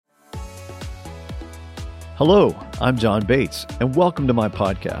Hello, I'm John Bates, and welcome to my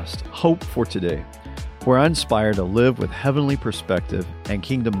podcast, Hope for Today, where I inspire to live with heavenly perspective and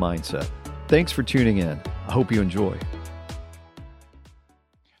kingdom mindset. Thanks for tuning in. I hope you enjoy.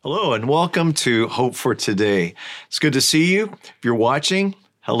 Hello, and welcome to Hope for Today. It's good to see you. If you're watching,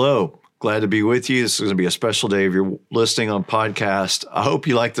 hello. Glad to be with you. This is going to be a special day if you're listening on podcast. I hope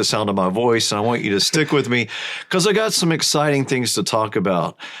you like the sound of my voice, and I want you to stick with me because I got some exciting things to talk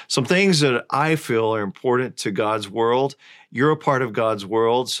about. Some things that I feel are important to God's world. You're a part of God's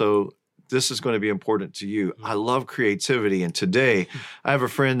world, so this is going to be important to you. I love creativity, and today I have a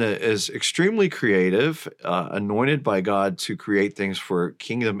friend that is extremely creative, anointed by God to create things for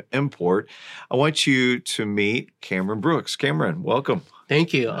kingdom import. I want you to meet Kameron Brooks. Kameron, welcome.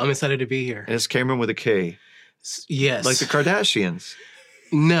 Thank you. I'm excited to be here. And it's Kameron with a K. Yes. Like the Kardashians.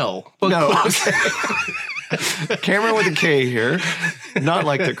 No. No. Okay. Kameron with a K here. Not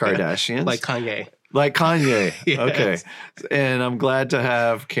like the Kardashians. Like Kanye. Like Kanye. Yes. Okay. And I'm glad to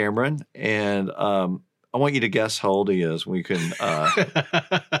have Kameron. And I want you to guess how old he is. We can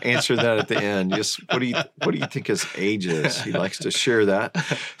answer that at the end. Just what do you think his age is? He likes to share that.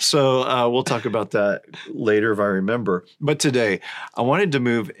 So we'll talk about that later if I remember. But today, I wanted to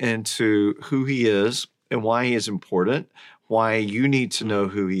move into who he is and why he is important, why you need to know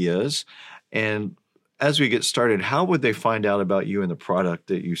who he is. And as we get started, how would they find out about you and the product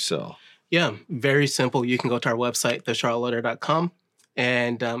that you sell? Yeah, very simple. You can go to our website, thecharlotteletter.com.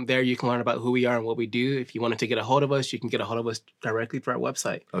 And there you can learn about who we are and what we do. If you wanted to get a hold of us, you can get a hold of us directly through our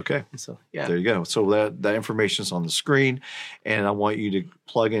website. Okay. And so, yeah. There you go. So that information is on the screen, and I want you to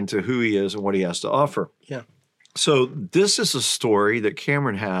plug into who he is and what he has to offer. Yeah. So this is a story that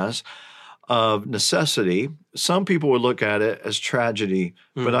Kameron has of necessity. Some people would look at it as tragedy,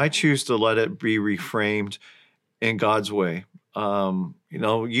 but I choose to let it be reframed in God's way.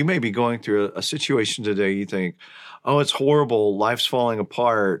 You may be going through a situation today. You think, oh, it's horrible. Life's falling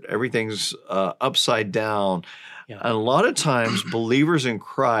apart. Everything's upside down. Yeah. And a lot of times believers in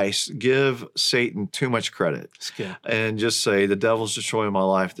Christ give Satan too much credit and just say, the devil's destroying my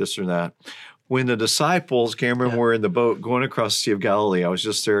life, this or that. When the disciples, Kameron, were in the boat going across the Sea of Galilee, I was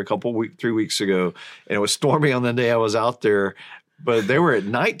just there 3 weeks ago, and it was stormy on the day I was out there, but they were at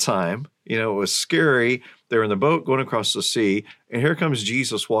nighttime. It was scary. They're in the boat going across the sea, and here comes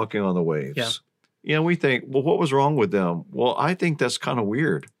Jesus walking on the waves. Yeah. We think, well, what was wrong with them? Well, I think that's kind of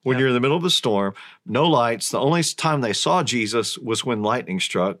weird. When you're in the middle of a storm, no lights, the only time they saw Jesus was when lightning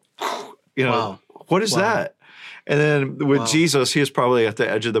struck. Wow. What is that? And then with Jesus, he was probably at the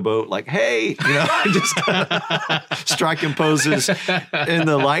edge of the boat like, hey, just kind of striking poses in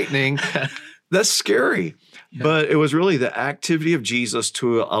the lightning. That's scary. Yeah. But it was really the activity of Jesus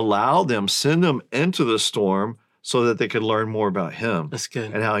to allow them, send them into the storm so that they could learn more about him. That's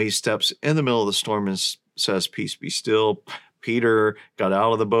good. And how he steps in the middle of the storm and says, peace be still. Peter got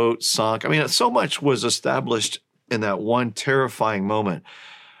out of the boat, sunk. I mean, so much was established in that one terrifying moment.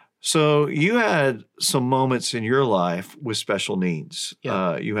 So you had some moments in your life with special needs.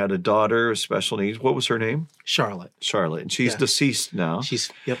 Yeah. You had a daughter with special needs. What was her name? Charlotte. And she's deceased now.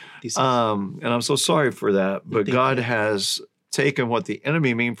 She's deceased. And I'm so sorry for that. But God has taken what the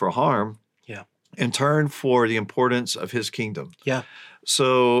enemy mean for harm and turned for the importance of his kingdom. Yeah.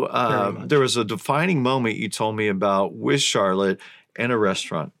 So there was a defining moment you told me about with Charlotte in a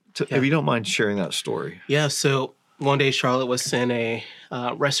restaurant. If you don't mind sharing that story. Yeah. So one day Charlotte was in a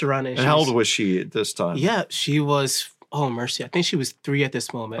restaurant. And how old was she at this time? Yeah, she was, oh, mercy. I think she was 3 at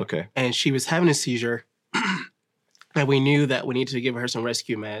this moment. Okay. And she was having a seizure. And we knew that we needed to give her some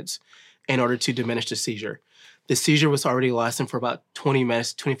rescue meds in order to diminish the seizure. The seizure was already lasting for about 20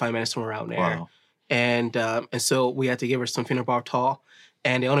 minutes, 25 minutes from around there. Wow. And so we had to give her some phenobarbital.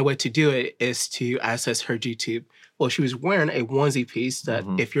 And the only way to do it is to access her G-tube. Well, she was wearing a onesie piece that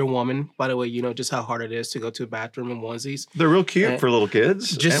if you're a woman, by the way, you know just how hard it is to go to a bathroom in onesies. They're real cute for little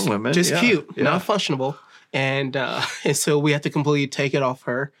kids and women. Just cute, not functionable. And so we had to completely take it off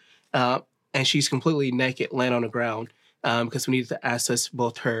her. And she's completely naked, laying on the ground because we needed to access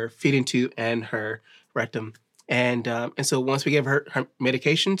both her feeding tube and her rectum. And so once we gave her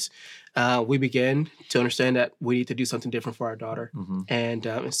medications, we began to understand that we need to do something different for our daughter. Mm-hmm.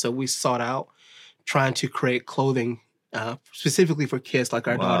 And so we sought out trying to create clothing specifically for kids like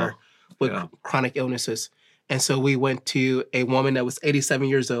our daughter with chronic illnesses. And so we went to a woman that was 87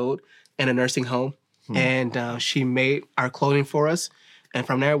 years old in a nursing home, and she made our clothing for us. And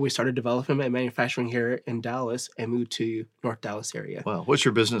from there, we started developing and manufacturing here in Dallas and moved to North Dallas area. Wow. What's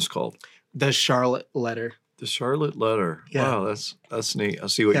your business called? The Charlotte Letter. The Charlotte letter. Yeah. Wow, that's neat. I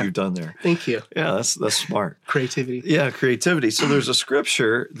see what you've done there. Thank you. Yeah, that's smart. Creativity. Yeah, creativity. So there's a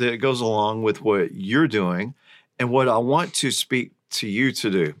scripture that goes along with what you're doing and what I want to speak to you to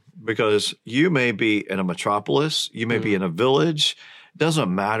do, because you may be in a metropolis, you may be in a village.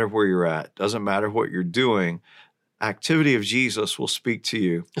 Doesn't matter where you're at. Doesn't matter what you're doing. Activity of Jesus will speak to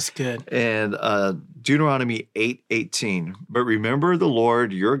you. That's good. And Deuteronomy 8:18. But remember the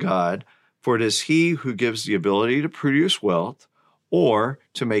Lord your God, for it is he who gives the ability to produce wealth or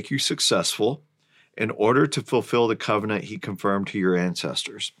to make you successful in order to fulfill the covenant he confirmed to your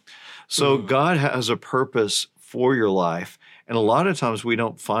ancestors. So God has a purpose for your life. And a lot of times we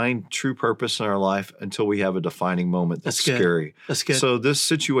don't find true purpose in our life until we have a defining moment that's scary. That's good. So this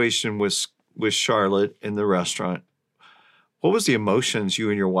situation with Charlotte in the restaurant, what was the emotions you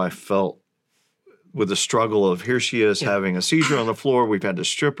and your wife felt with the struggle of here she is having a seizure on the floor. We've had to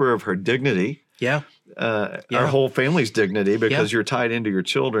strip her of her dignity. Yeah. Our whole family's dignity because you're tied into your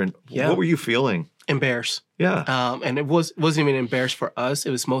children. Yeah. What were you feeling? Embarrassed. Yeah. And it wasn't even embarrassed for us.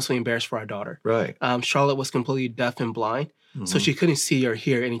 It was mostly embarrassed for our daughter. Right. Charlotte was completely deaf and blind, so she couldn't see or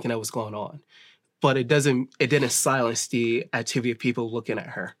hear anything that was going on. But it didn't silence the activity of people looking at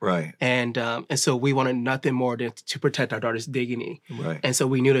her. Right. And so we wanted nothing more than to protect our daughter's dignity. Right. And so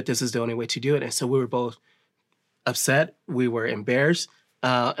we knew that this is the only way to do it. And so we were both upset. We were embarrassed.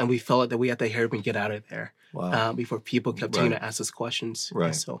 And we felt that we had to hurry up and get out of there. Wow. Before people continue to ask us questions. Right.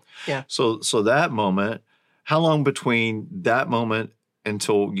 And so, yeah. So that moment, how long between that moment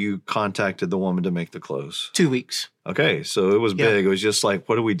until you contacted the woman to make the close? 2 weeks. Okay, so it was big. It was just like,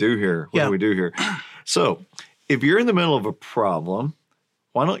 what do we do here? What do we do here? So if you're in the middle of a problem,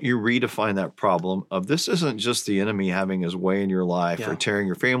 why don't you redefine that problem of this isn't just the enemy having his way in your life or tearing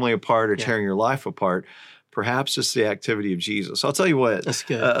your family apart or tearing your life apart. Perhaps it's the activity of Jesus. I'll tell you what, That's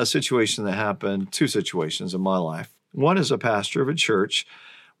good. A situation that happened, two situations in my life. One is a pastor of a church.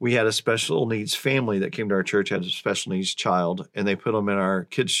 We had a special needs family that came to our church, had a special needs child, and they put them in our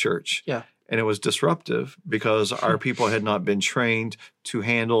kids' church. Yeah. And it was disruptive because our people had not been trained to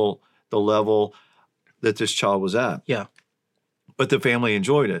handle the level that this child was at. Yeah. But the family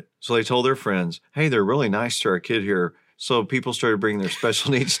enjoyed it. So they told their friends, hey, they're really nice to our kid here. So people started bringing their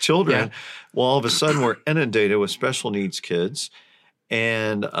special needs children. Well, all of a sudden, we're inundated with special needs kids,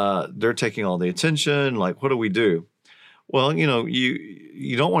 and they're taking all the attention. Like, what do we do? Well,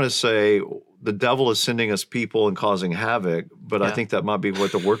 you don't want to say the devil is sending us people and causing havoc, but I think that might be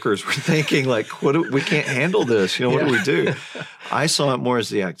what the workers were thinking. Like, we can't handle this. What do we do? I saw it more as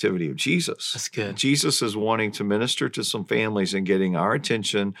the activity of Jesus. That's good. Jesus is wanting to minister to some families and getting our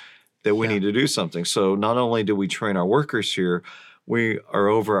attention that we need to do something. So not only do we train our workers here, we are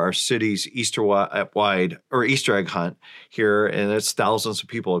over our city's Easter egg hunt here, and it's thousands of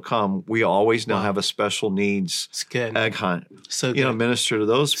people who come. We always now have a special needs egg hunt. So good. Minister to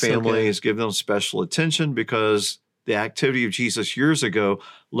those families, give them special attention because the activity of Jesus years ago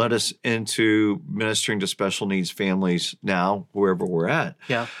led us into ministering to special needs families now, wherever we're at.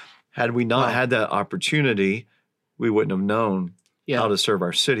 Yeah. Had we not had that opportunity, we wouldn't have known how to serve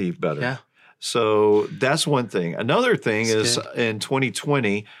our city better. Yeah. So that's one thing. Another thing is in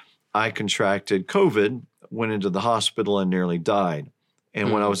 2020, I contracted COVID, went into the hospital and nearly died.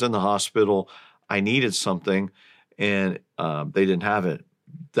 And when I was in the hospital, I needed something and they didn't have it.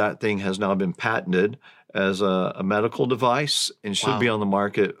 That thing has now been patented as a medical device and should be on the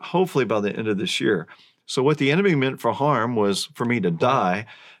market hopefully by the end of this year. So what the enemy meant for harm was for me to die.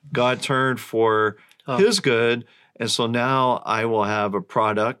 God turned for his good. And so now I will have a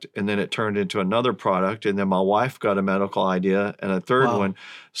product, and then it turned into another product, and then my wife got a medical idea and a third one.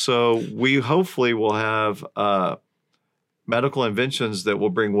 So we hopefully will have medical inventions that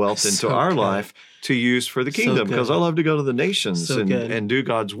will bring wealth into our life to use for the kingdom, because I love to go to the nations and do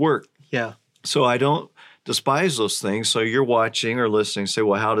God's work. Yeah. So I don't despise those things. So you're watching or listening, say,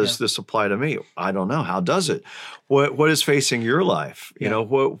 well, how does this apply to me? I don't know. How does it? What is facing your life?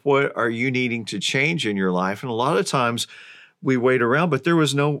 What are you needing to change in your life? And a lot of times we wait around, but there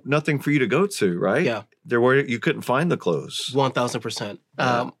was nothing for you to go to, right? Yeah. You couldn't find the clothes. 1,000%.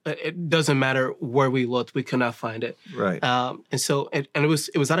 It doesn't matter where we looked, we could not find it. Right. And so it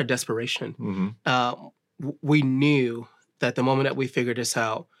was out of desperation. We knew that the moment that we figured this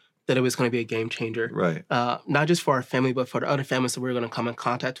out, that it was going to be a game changer. Right. Not just for our family, but for the other families that we were going to come in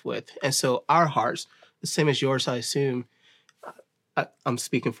contact with. And so our hearts, the same as yours, I assume, I'm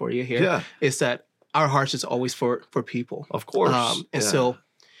speaking for you here, is that our hearts is always for people. Of course. And so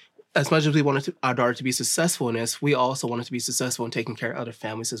as much as we wanted our daughter to be successful in this, we also wanted to be successful in taking care of other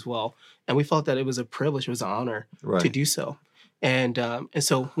families as well. And we felt that it was a privilege, it was an honor to do so. And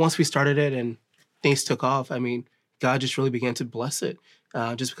so once we started it and things took off, I mean, God just really began to bless it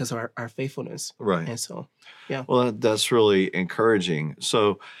just because of our faithfulness. Right. And so, yeah. Well, that's really encouraging.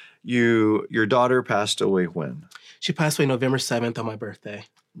 So your daughter passed away when? She passed away November 7th on my birthday.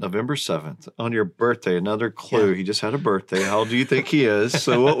 November 7th. On your birthday, another clue. Yeah. He just had a birthday. How old do you think he is?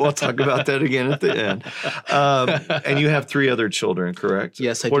 So we'll talk about that again at the end. And you have 3 other children, correct?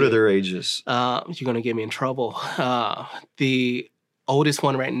 Yes, I do. What are their ages? You're going to get me in trouble. The oldest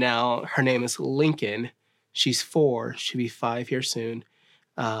one right now, her name is Lincoln. She's 4. She'll be 5 here soon.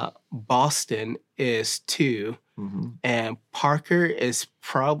 Boston is 2. Mm-hmm. And Parker is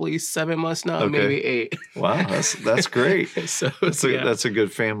probably 7 months now, Okay. maybe 8. Wow, that's great. So That's a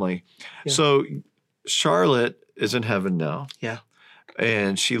good family. Yeah. So Charlotte is in heaven now. Yeah.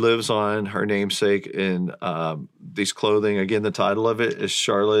 And she lives on her namesake in these clothing. Again, the title of it is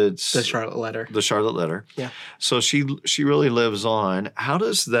Charlotte's... The Charlotte Letter. The Charlotte Letter. Yeah. So she really lives on. How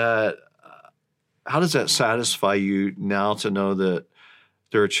does that satisfy you now to know that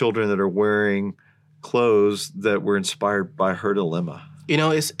there are children that are wearing clothes that were inspired by her dilemma? You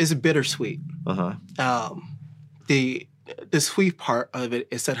know, it's bittersweet. Uh-huh. The sweet part of it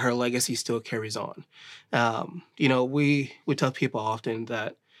is that her legacy still carries on. You know, we tell people often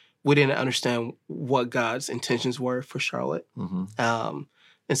that we didn't understand what God's intentions were for Charlotte. Mm-hmm.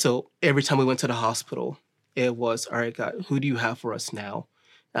 And so every time we went to the hospital, it was, all right, God, who do you have for us now?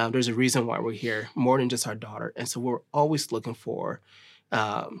 There's a reason why we're here, more than just our daughter. And so we're always looking for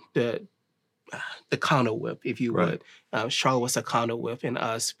the conduit whip, if you would. Charlotte was a conduit whip in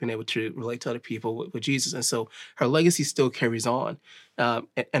us being able to relate to other people with Jesus. And so her legacy still carries on an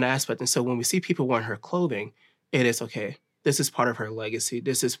aspect. And so when we see people wearing her clothing, it is, okay, this is part of her legacy.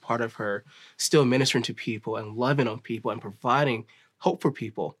 This is part of her still ministering to people and loving on people and providing hope for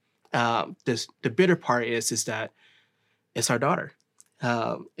people. The bitter part is that it's our daughter.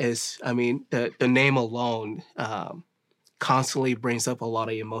 The name alone constantly brings up a lot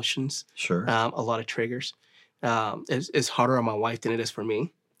of emotions, Sure. a lot of triggers. It's harder on my wife than it is for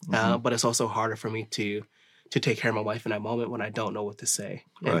me, Mm-hmm. but it's also harder for me to take care of my wife in that moment when I don't know what to say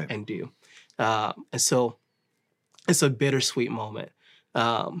and do. And so it's a bittersweet moment.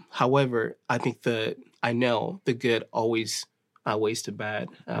 However, I think I know the good always outweighs the bad,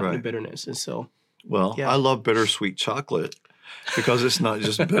 the bitterness. And so, well, yeah. I love bittersweet chocolate because it's not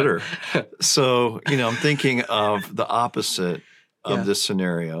just bitter. So, I'm thinking of the opposite of this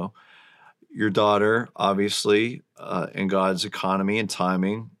scenario. Your daughter, obviously, in God's economy and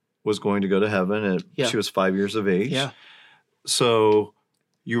timing, was going to go to heaven and she was 5 years of age. Yeah. So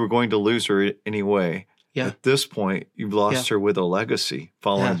you were going to lose her anyway. Yeah. At this point, you've lost her with a legacy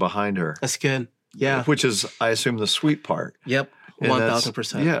following behind her. That's good. Yeah. Which is, I assume, the sweet part. Yep.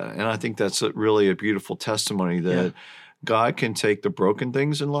 1,000%. Yeah. And I think that's really a beautiful testimony that God can take the broken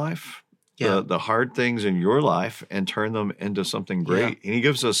things in life, the hard things in your life, and turn them into something great. And he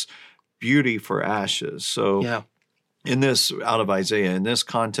gives us beauty for ashes. So in this, out of Isaiah, in this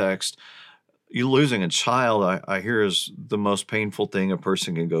context, you losing a child, I hear, is the most painful thing a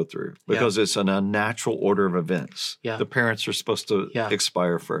person can go through because it's an unnatural order of events. Yeah. The parents are supposed to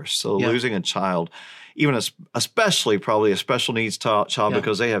expire first. So Yeah. losing a child, even especially probably a special needs child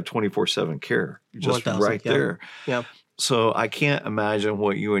because they have 24/7 care just 1,000, right there. Yeah. So I can't imagine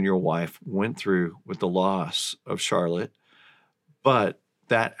what you and your wife went through with the loss of Charlotte, but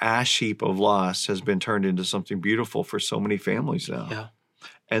that ash heap of loss has been turned into something beautiful for so many families now. Yeah.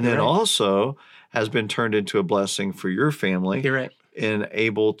 And then also has been turned into a blessing for your family. You're right. And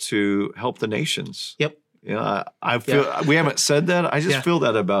able to help the nations. Yep. I feel we haven't said that. I just feel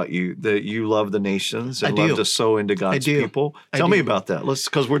that about you, that you love the nations and love to sow into God's people. Tell me about that.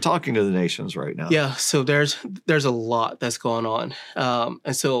 Because we're talking to the nations right now. Yeah. So there's a lot that's going on.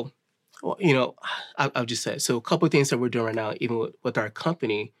 And so, I'll just say, so a couple of things that we're doing right now, even with our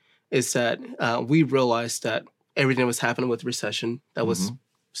company, is that we realized that everything that was happening with recession, that was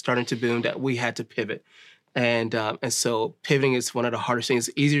starting to boom, that we had to pivot. And so pivoting is one of the hardest things.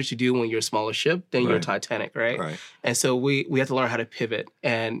 It's easier to do when you're a smaller ship than you're Titanic, right? And so we had to learn how to pivot.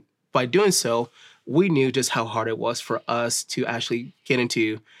 And by doing so, we knew just how hard it was for us to actually get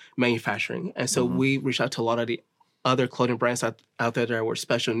into manufacturing. And so we reached out to a lot of the other clothing brands out there that were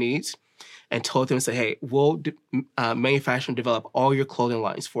special needs and told them, say, hey, we'll manufacture and develop all your clothing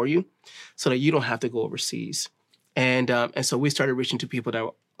lines for you so that you don't have to go overseas. And so we started reaching to people that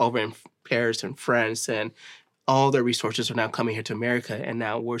were over in Paris and France, and all their resources are now coming here to America, and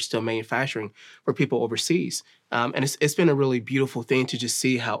now we're still manufacturing for people overseas. And it's been a really beautiful thing to just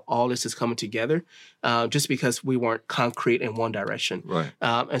see how all this is coming together, just because we weren't concrete in one direction. Right.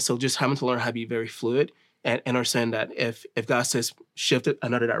 And so just having to learn how to be very fluid and understand that if God says shift it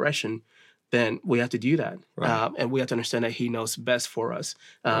another direction, then we have to do that. Right. And we have to understand that he knows best for us,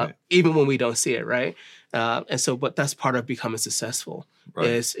 Right. even when we don't see it, right? But that's part of becoming successful, Right.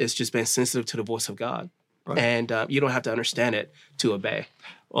 is just being sensitive to the voice of God. Right. And you don't have to understand it to obey.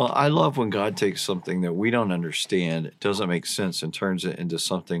 Well, I love when God takes something that we don't understand, it doesn't make sense, and turns it into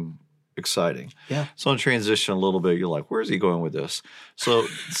something exciting. Yeah. So in transition a little bit, you're like, where's he going with this? So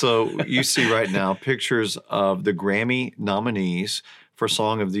you see right now pictures of the Grammy nominees for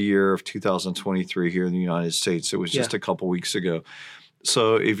Song of the Year of 2023 here in the United States. It was just a couple weeks ago.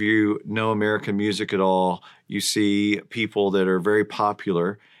 So if you know American music at all, you see people that are very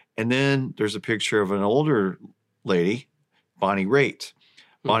popular. And then there's a picture of an older lady, Bonnie Raitt.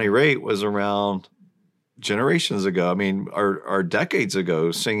 Bonnie Raitt was around generations ago, or decades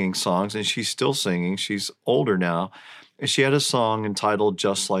ago, singing songs, and she's still singing. She's older now. And she had a song entitled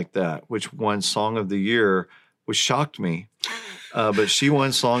Just Like That, which won Song of the Year, which shocked me. But she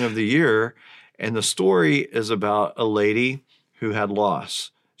won Song of the Year, and the story is about a lady who had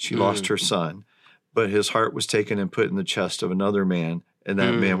loss. She lost her son, but his heart was taken and put in the chest of another man, and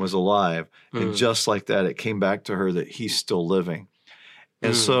that man was alive. And just like that, it came back to her that he's still living.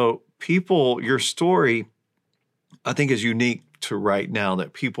 And so your story, I think, is unique to right now,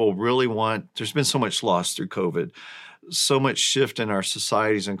 that people really want. There's been so much loss through COVID, so much shift in our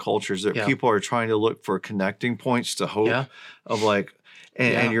societies and cultures that people are trying to look for connecting points to hope of like,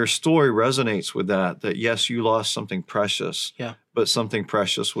 and your story resonates with that yes, you lost something precious, but something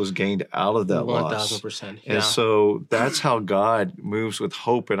precious was gained out of that loss. 1,000%. And so that's how God moves with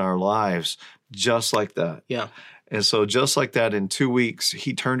hope in our lives, just like that. Yeah. And so just like that, in 2 weeks,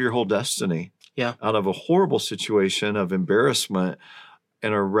 he turned your whole destiny out of a horrible situation of embarrassment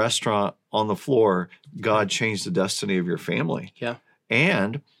in a restaurant on the floor. God changed the destiny of your family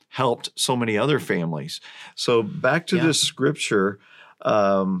and helped so many other families. So back to this scripture.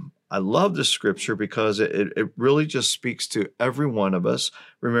 I love this scripture because it really just speaks to every one of us.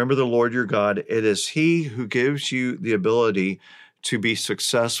 Remember the Lord your God. It is he who gives you the ability to be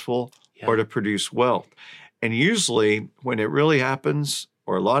successful or to produce wealth. And usually when it really happens,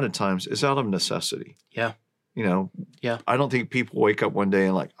 or a lot of times, it's out of necessity. Yeah. I don't think people wake up one day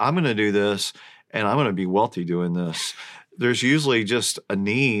and like, I'm going to do this and I'm going to be wealthy doing this. There's usually just a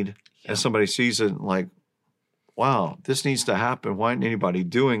need and somebody sees it and like, wow, this needs to happen. Why isn't anybody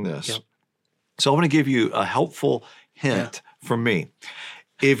doing this? Yep. So I want to give you a helpful hint from me.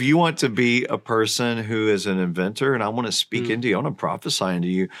 If you want to be a person who is an inventor, and I want to speak into you, I want to prophesy into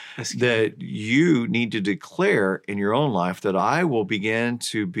you that you need to declare in your own life that I will begin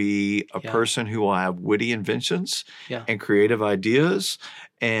to be a person who will have witty inventions and creative ideas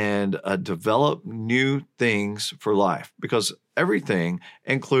and develop new things for life. Because everything,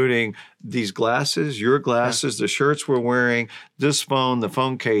 including these glasses, your glasses, the shirts we're wearing, this phone, the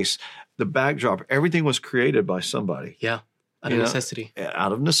phone case, the backdrop, everything was created by somebody. Yeah. Out of necessity.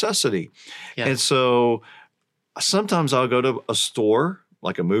 Out of necessity. Yeah. And so sometimes I'll go to a store,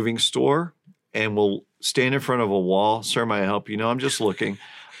 like a moving store, and we'll stand in front of a wall. Sir, may I help you? No, I'm just looking.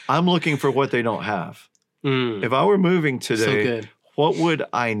 I'm looking for what they don't have. If I were moving today, what would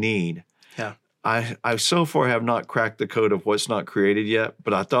I need? Yeah. I so far have not cracked the code of what's not created yet,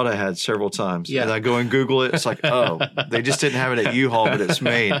 but I thought I had several times. Yeah. And I go and Google it. It's like, oh, they just didn't have it at U-Haul, but it's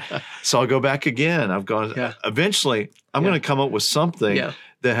made. So I'll go back again. I've gone, eventually I'm going to come up with something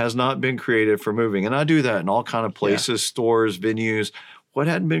that has not been created for moving. And I do that in all kind of places, stores, venues, what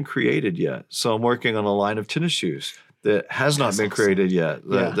hadn't been created yet. So I'm working on a line of tennis shoes that has not been created yet,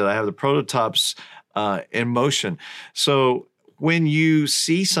 that I have the prototypes in motion. So when you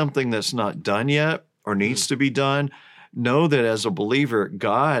see something that's not done yet or needs to be done, know that as a believer,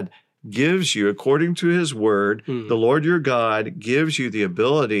 God gives you, according to his word, the Lord your God gives you the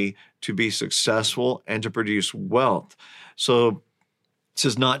ability to be successful and to produce wealth. So this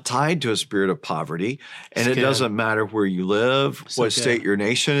is not tied to a spirit of poverty, and it doesn't matter where you live, what state your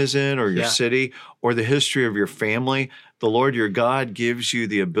nation is in, or your city, or the history of your family. The Lord your God gives you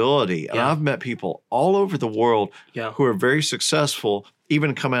the ability. And I've met people all over the world who are very successful,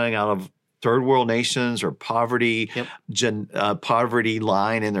 even coming out of third world nations or poverty, poverty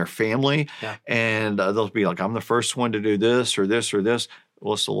line in their family. And they'll be like, I'm the first one to do this or this or this.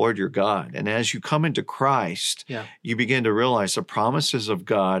 Well, it's the Lord your God. And as you come into Christ, you begin to realize the promises of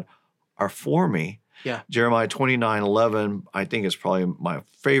God are for me. Jeremiah 29:11, I think is probably my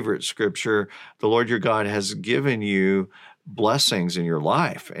favorite scripture. The Lord your God has given you blessings in your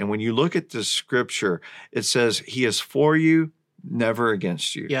life. And when you look at this scripture, it says he is for you, never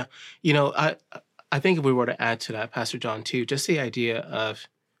against you. Yeah. I think if we were to add to that, Pastor John, too, just the idea of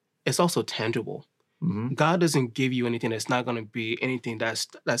it's also tangible. God doesn't give you anything that's not going to be anything that's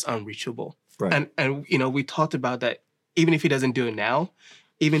unreachable. Right. And we talked about that. Even if he doesn't do it now,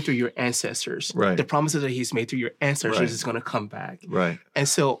 even through your ancestors, Right. the promises that he's made through your ancestors Right. is going to come back. Right. And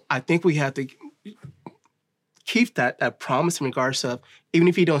so I think we have to keep that promise in regards of, even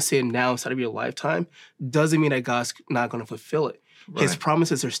if you don't see it now inside of your lifetime, doesn't mean that God's not going to fulfill it. Right. His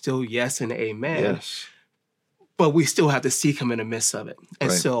promises are still yes and amen. Yes. But we still have to seek him in the midst of it. And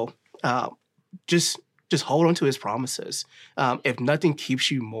Right. so just hold on to his promises. If nothing keeps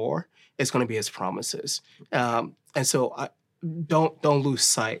you more, it's going to be his promises. And so don't lose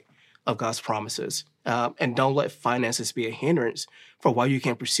sight of God's promises. And don't let finances be a hindrance for why you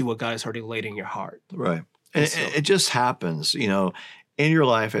can't pursue what God has already laid in your heart. Right. And it just happens, in your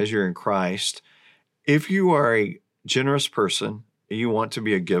life as you're in Christ. If you are a generous person and you want to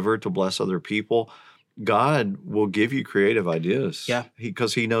be a giver to bless other people, God will give you creative ideas. Yeah.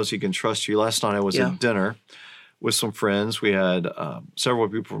 Because he knows he can trust you. Last night I was at dinner with some friends. We had several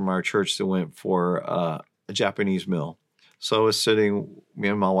people from our church that went for a Japanese meal. So I was me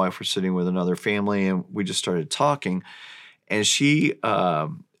and my wife were sitting with another family, and we just started talking. And she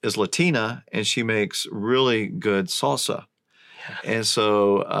is Latina, and she makes really good salsa. Yeah. And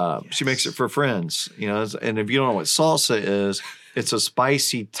so she makes it for friends, and if you don't know what salsa is, it's a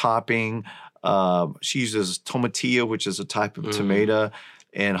spicy topping. She uses tomatillo, which is a type of tomato,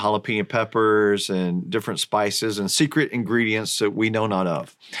 and jalapeno peppers and different spices and secret ingredients that we know not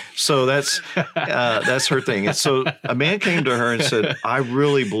of. So that's her thing. And so a man came to her and said, I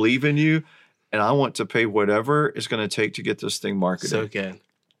really believe in you, and I want to pay whatever it's going to take to get this thing marketed. So good.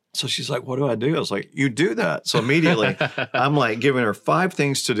 So she's like, what do I do? I was like, you do that. So immediately I'm like giving her 5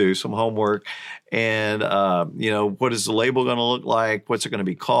 things to do, some homework. And, what is the label going to look like? What's it going to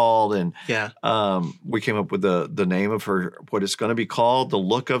be called? And we came up with the name of her, what it's going to be called, the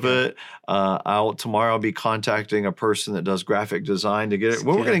look of it. Tomorrow I'll be contacting a person that does graphic design to get it.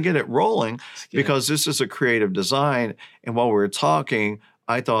 We're going to get it rolling because this is a creative design. And while we were talking,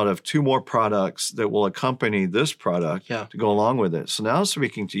 I thought of 2 more products that will accompany this product to go along with it. So now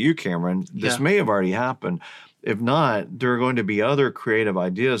speaking to you, Kameron, this may have already happened. If not, there are going to be other creative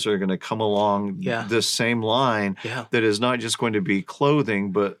ideas that are going to come along this same line that is not just going to be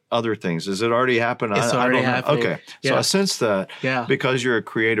clothing, but other things. Has it already happened? It's already happening. Okay. So I sense that because you're a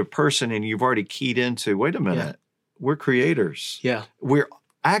creative person and you've already keyed into, wait a minute, we're creators. Yeah. We're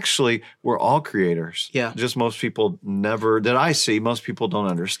all creators. Yeah. Just most people most people don't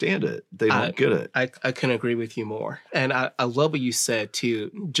understand it. They don't get it. I couldn't agree with you more. And I love what you said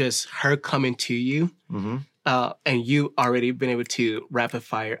too, just her coming to you and you already been able to rapid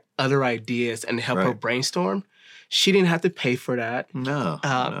fire other ideas and help her brainstorm. She didn't have to pay for that. No.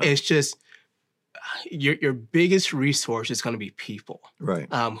 It's just your biggest resource is going to be people,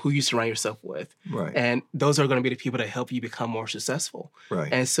 right? Who you surround yourself with, right? And those are going to be the people that help you become more successful,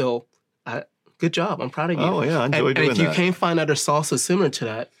 right? And so, good job. I'm proud of you. Oh yeah, I enjoy doing that. And if you can't find other salsa similar to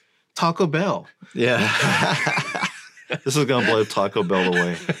that, Taco Bell. Yeah, this is going to blow Taco Bell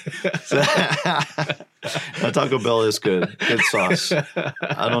away. Taco Bell is good sauce.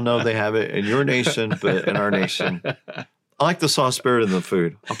 I don't know if they have it in your nation, but in our nation. I like the sauce better than the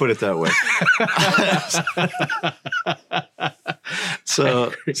food. I'll put it that way.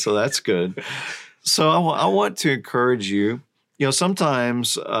 So that's good. So I want to encourage you.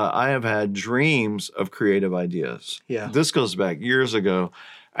 Sometimes I have had dreams of creative ideas. Yeah. This goes back years ago.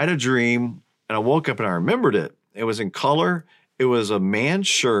 I had a dream, and I woke up and I remembered it. It was in color. It was a man's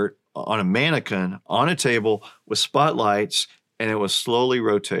shirt on a mannequin on a table with spotlights, and it was slowly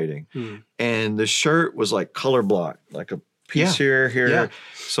rotating. And the shirt was like color block, like a piece here. Yeah.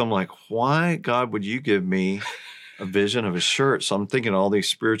 So I'm like, why, God, would you give me a vision of a shirt? So I'm thinking all these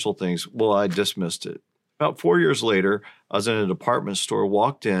spiritual things. Well, I dismissed it. About 4 years later, I was in a department store,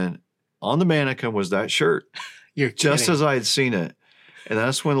 walked in, on the mannequin was that shirt. You're just kidding. as I had seen it. And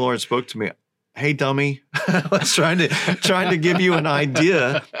that's when the Lord spoke to me. Hey, dummy, I was trying to give you an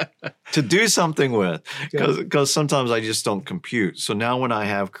idea to do something with, because sometimes I just don't compute. So now when I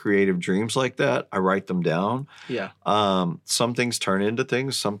have creative dreams like that, I write them down. Yeah. Some things turn into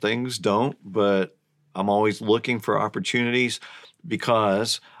things, some things don't, but I'm always looking for opportunities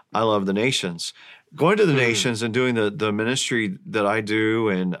because I love the nations. Going to the nations and doing the ministry that I do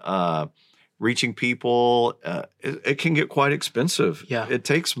and reaching people, it can get quite expensive. Yeah. It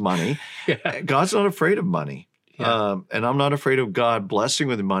takes money. God's not afraid of money. Yeah. And I'm not afraid of God blessing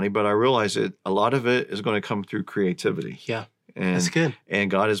with money, but I realize that a lot of it is going to come through creativity. Yeah. And, that's good. And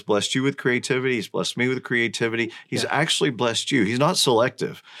God has blessed you with creativity. He's blessed me with creativity. He's actually blessed you. He's not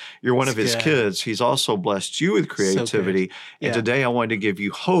selective. You're one of his kids. He's also blessed you with creativity. And today I wanted to give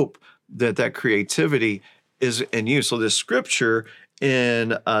you hope that creativity is in you. So this scripture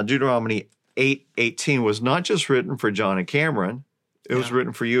in Deuteronomy 8:18 was not just written for John and Cameron. It was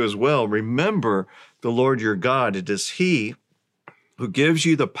written for you as well. Remember the Lord your God. It is He who gives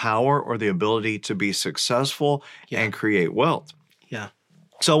you the power or the ability to be successful and create wealth. Yeah.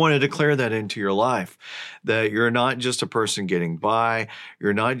 So I want to declare that into your life, that you're not just a person getting by.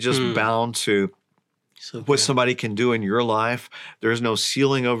 You're not just bound to what somebody can do in your life. There's no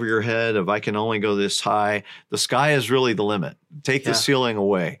ceiling over your head of I can only go this high. The sky is really the limit. Take the ceiling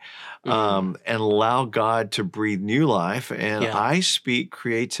away and allow God to breathe new life. And I speak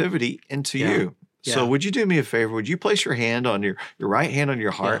creativity into you. Yeah. So would you do me a favor? Would you place your hand on your right hand on your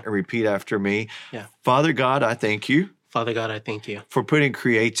heart and repeat after me? Yeah. Father God, I thank you. Father God, I thank you for putting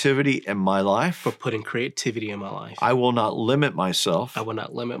creativity in my life. for putting creativity in my life. I will not limit myself. I will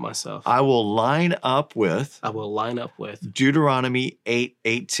not limit myself. I will line up with Deuteronomy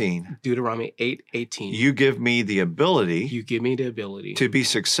 8:18. Deuteronomy 8:18. You give me the ability You give me the ability to be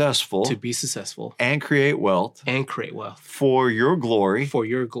successful and create wealth for your glory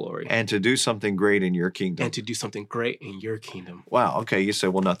and to do something great in your kingdom. Wow. Okay. You say,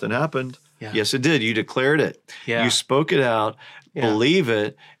 well, nothing happened. Yeah. Yes, it did. You declared it. Yeah. You spoke it out, believe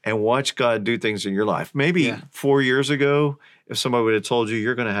it, and watch God do things in your life. Maybe 4 years ago, if somebody would have told you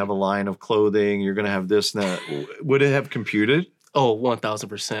you're going to have a line of clothing, you're going to have this and that, would it have computed? Oh,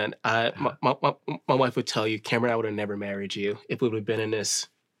 1,000%. My wife would tell you, Cameron, I would have never married you if we would have been in this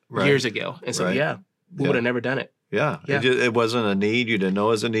years ago. And so, we would have never done it. Yeah. It wasn't a need. You didn't know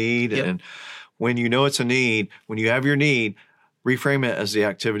it was a need. Yep. And when you know it's a need, when you have your need, reframe it as the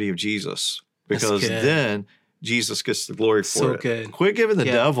activity of Jesus, because then Jesus gets the glory for it. Good. Quit giving the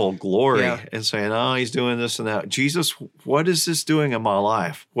devil glory and saying, oh, he's doing this and that. Jesus, what is this doing in my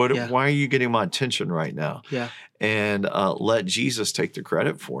life? Why are you getting my attention right now? Yeah. And let Jesus take the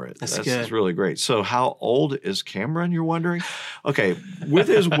credit for it. That's really great. So how old is Cameron, you're wondering? Okay, with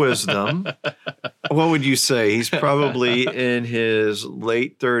his wisdom, what would you say? He's probably in his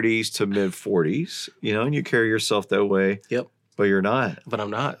late 30s to mid 40s, and you carry yourself that way. Yep. But you're not. But I'm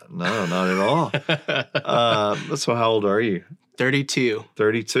not. No, not at all. So how old are you? 32.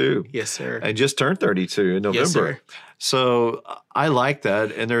 32. Yes, sir. And just turned 32 in November. Yes, sir. So I like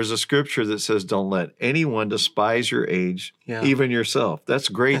that. And there's a scripture that says, don't let anyone despise your age, even yourself. That's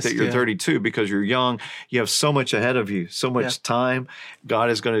great that you're 32 because you're young. You have so much ahead of you, so much time. God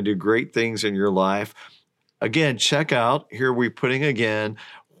is going to do great things in your life. Again, check out, here we're putting again,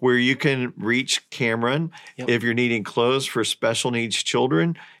 where you can reach Cameron if you're needing clothes for special needs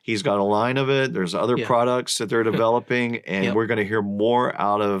children. He's got a line of it. There's other products that they're developing, and we're going to hear more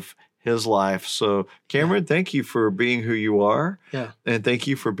out of his life. So, Cameron, thank you for being who you are. Yeah. And thank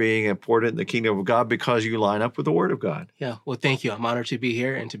you for being important in the kingdom of God because you line up with the Word of God. Yeah. Well, thank you. I'm honored to be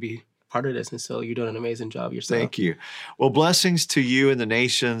here and to be part of this. And so you're doing an amazing job yourself. Thank you. Well, blessings to you and the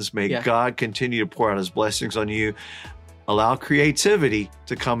nations. May God continue to pour out his blessings on you. Allow creativity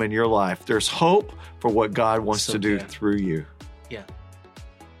to come in your life. There's hope for what God wants to do through you. Yeah.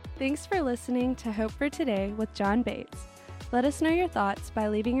 Thanks for listening to Hope for Today with John Bates. Let us know your thoughts by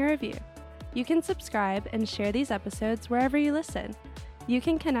leaving a review. You can subscribe and share these episodes wherever you listen. You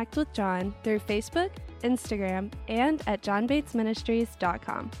can connect with John through Facebook, Instagram, and at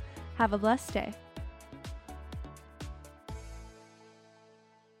johnbatesministries.com. Have a blessed day.